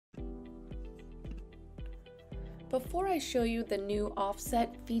Before I show you the new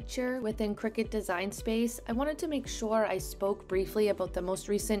offset feature within Cricut Design Space, I wanted to make sure I spoke briefly about the most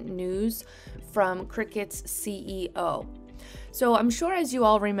recent news from Cricut's CEO. So I'm sure, as you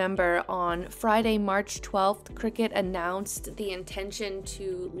all remember, on Friday, March 12th, Cricut announced the intention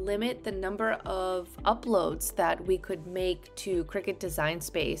to limit the number of uploads that we could make to Cricut Design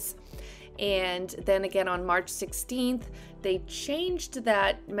Space. And then again on March 16th, they changed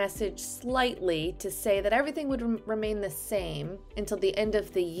that message slightly to say that everything would remain the same until the end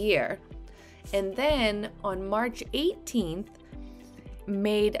of the year. And then on March 18th,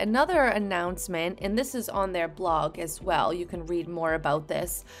 made another announcement, and this is on their blog as well, you can read more about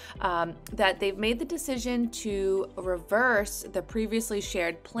this, that they've made the decision to reverse the previously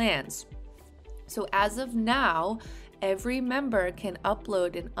shared plans. So as of now, every member can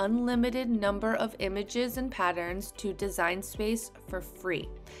upload an unlimited number of images and patterns to Design Space for free,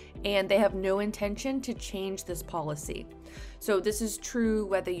 and they have no intention to change this policy. So this is true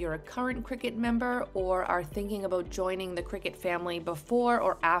whether you're a current Cricut member or are thinking about joining the Cricut family before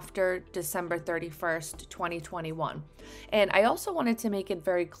or after December 31st, 2021. And I also wanted to make it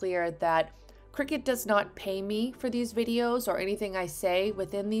very clear that Cricut does not pay me for these videos or anything I say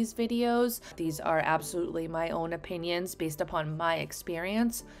within these videos. These are absolutely my own opinions based upon my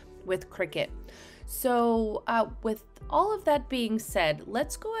experience with Cricut. So with all of that being said,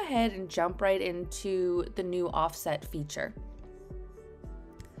 let's go ahead and jump right into the new offset feature.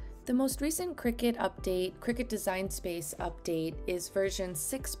 The most recent Cricut update, Cricut Design Space update, is version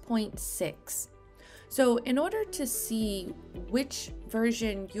 6.6. So in order to see which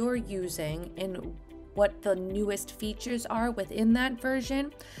version you're using and what the newest features are within that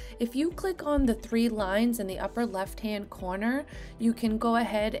version, if you click on the three lines in the upper left-hand corner, you can go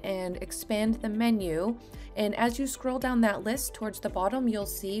ahead and expand the menu. And as you scroll down that list towards the bottom, you'll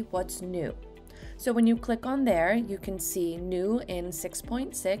see what's new. So when you click on there, you can see new in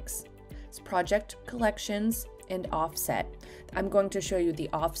 6.6, project collections, and offset. I'm going to show you the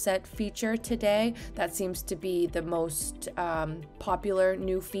offset feature today. That seems to be the most popular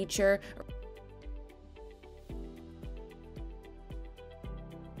new feature.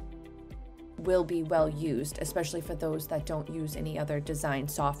 Will be well used, especially for those that don't use any other design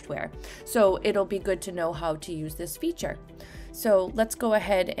software. So it'll be good to know how to use this feature. So let's go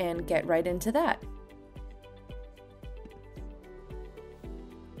ahead and get right into that.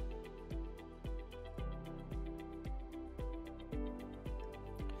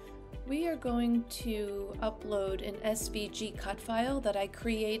 We are going to upload an SVG cut file that I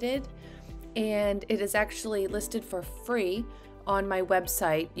created, and it is actually listed for free on my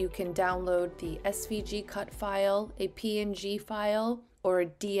website. You can download the SVG cut file, a PNG file, or a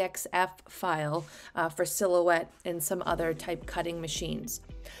DXF file for Silhouette and some other type cutting machines.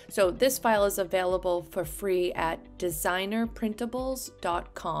 So this file is available for free at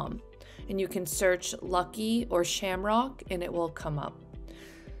designerprintables.com, and you can search Lucky or Shamrock and it will come up.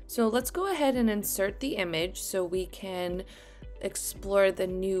 So let's go ahead and insert the image so we can explore the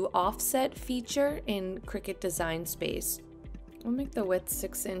new offset feature in Cricut Design Space. I'll make the width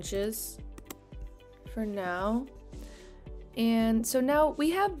 6 inches for now. And so now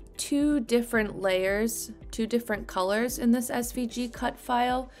we have two different layers, two different colors in this SVG cut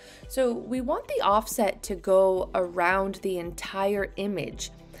file. So we want the offset to go around the entire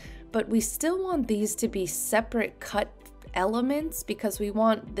image, but we still want these to be separate cut elements because we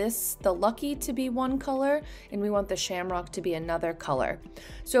want the Lucky to be one color and we want the Shamrock to be another color.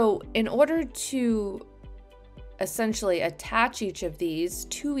 So in order to essentially attach each of these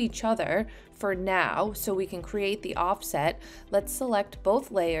to each other for now, so we can create the offset, let's select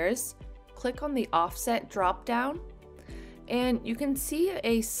both layers, click on the offset drop down, and you can see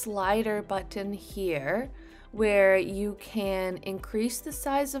a slider button here where you can increase the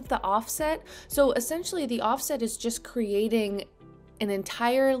size of the offset. So essentially the offset is just creating an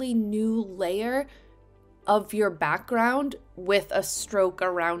entirely new layer of your background with a stroke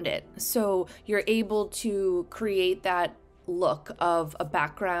around it. So you're able to create that look of a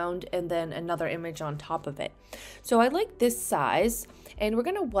background and then another image on top of it. So I like this size, and we're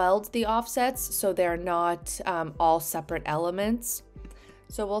gonna weld the offsets so they're not all separate elements.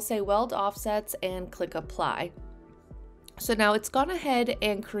 So we'll say Weld Offsets and click Apply. So now it's gone ahead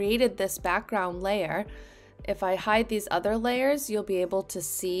and created this background layer. If I hide these other layers, you'll be able to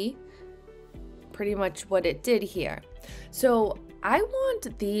see pretty much what it did here. So I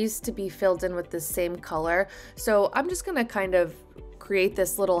want these to be filled in with the same color. So I'm just gonna kind of create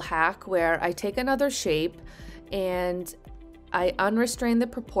this little hack where I take another shape and I unrestrain the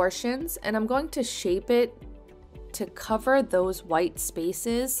proportions, and I'm going to shape it to cover those white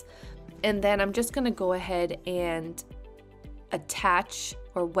spaces And then I'm just gonna go ahead and attach,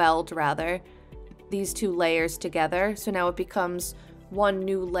 or weld rather, these two layers together. So now it becomes one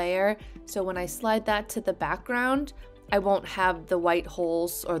new layer. So when I slide that to the background, I won't have the white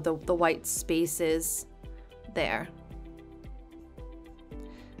holes or the white spaces there.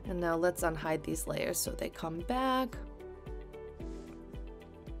 And now let's unhide these layers so they come back.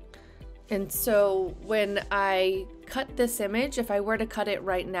 And so when I cut this image, if I were to cut it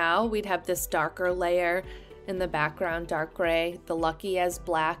right now, we'd have this darker layer in the background, dark gray, the Lucky as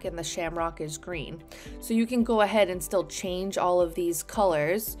black, and the Shamrock is green. So you can go ahead and still change all of these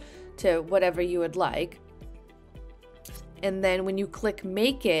colors to whatever you would like. And then when you click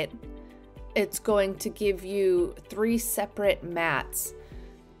Make It, it's going to give you 3 separate mats.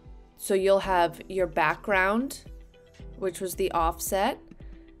 So you'll have your background, which was the offset,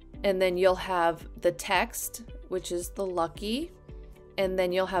 and then you'll have the text, which is the Lucky, and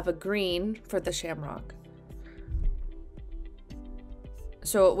then you'll have a green for the Shamrock.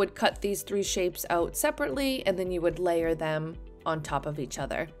 So it would cut these 3 shapes out separately, and then you would layer them on top of each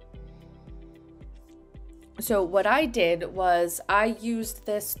other. So what I did was I used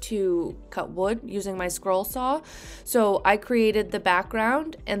this to cut wood using my scroll saw. So I created the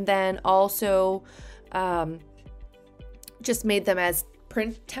background and then also just made them as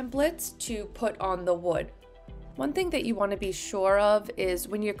print templates to put on the wood. One thing that you want to be sure of is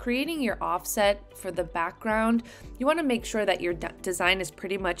when you're creating your offset for the background, you want to make sure that your design is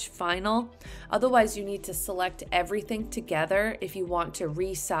pretty much final. Otherwise, you need to select everything together if you want to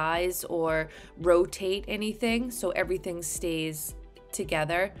resize or rotate anything so everything stays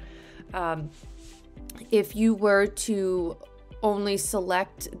together. If you were to only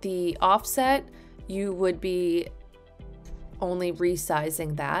select the offset, you would be only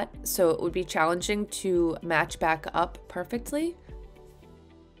resizing that, so it would be challenging to match back up perfectly.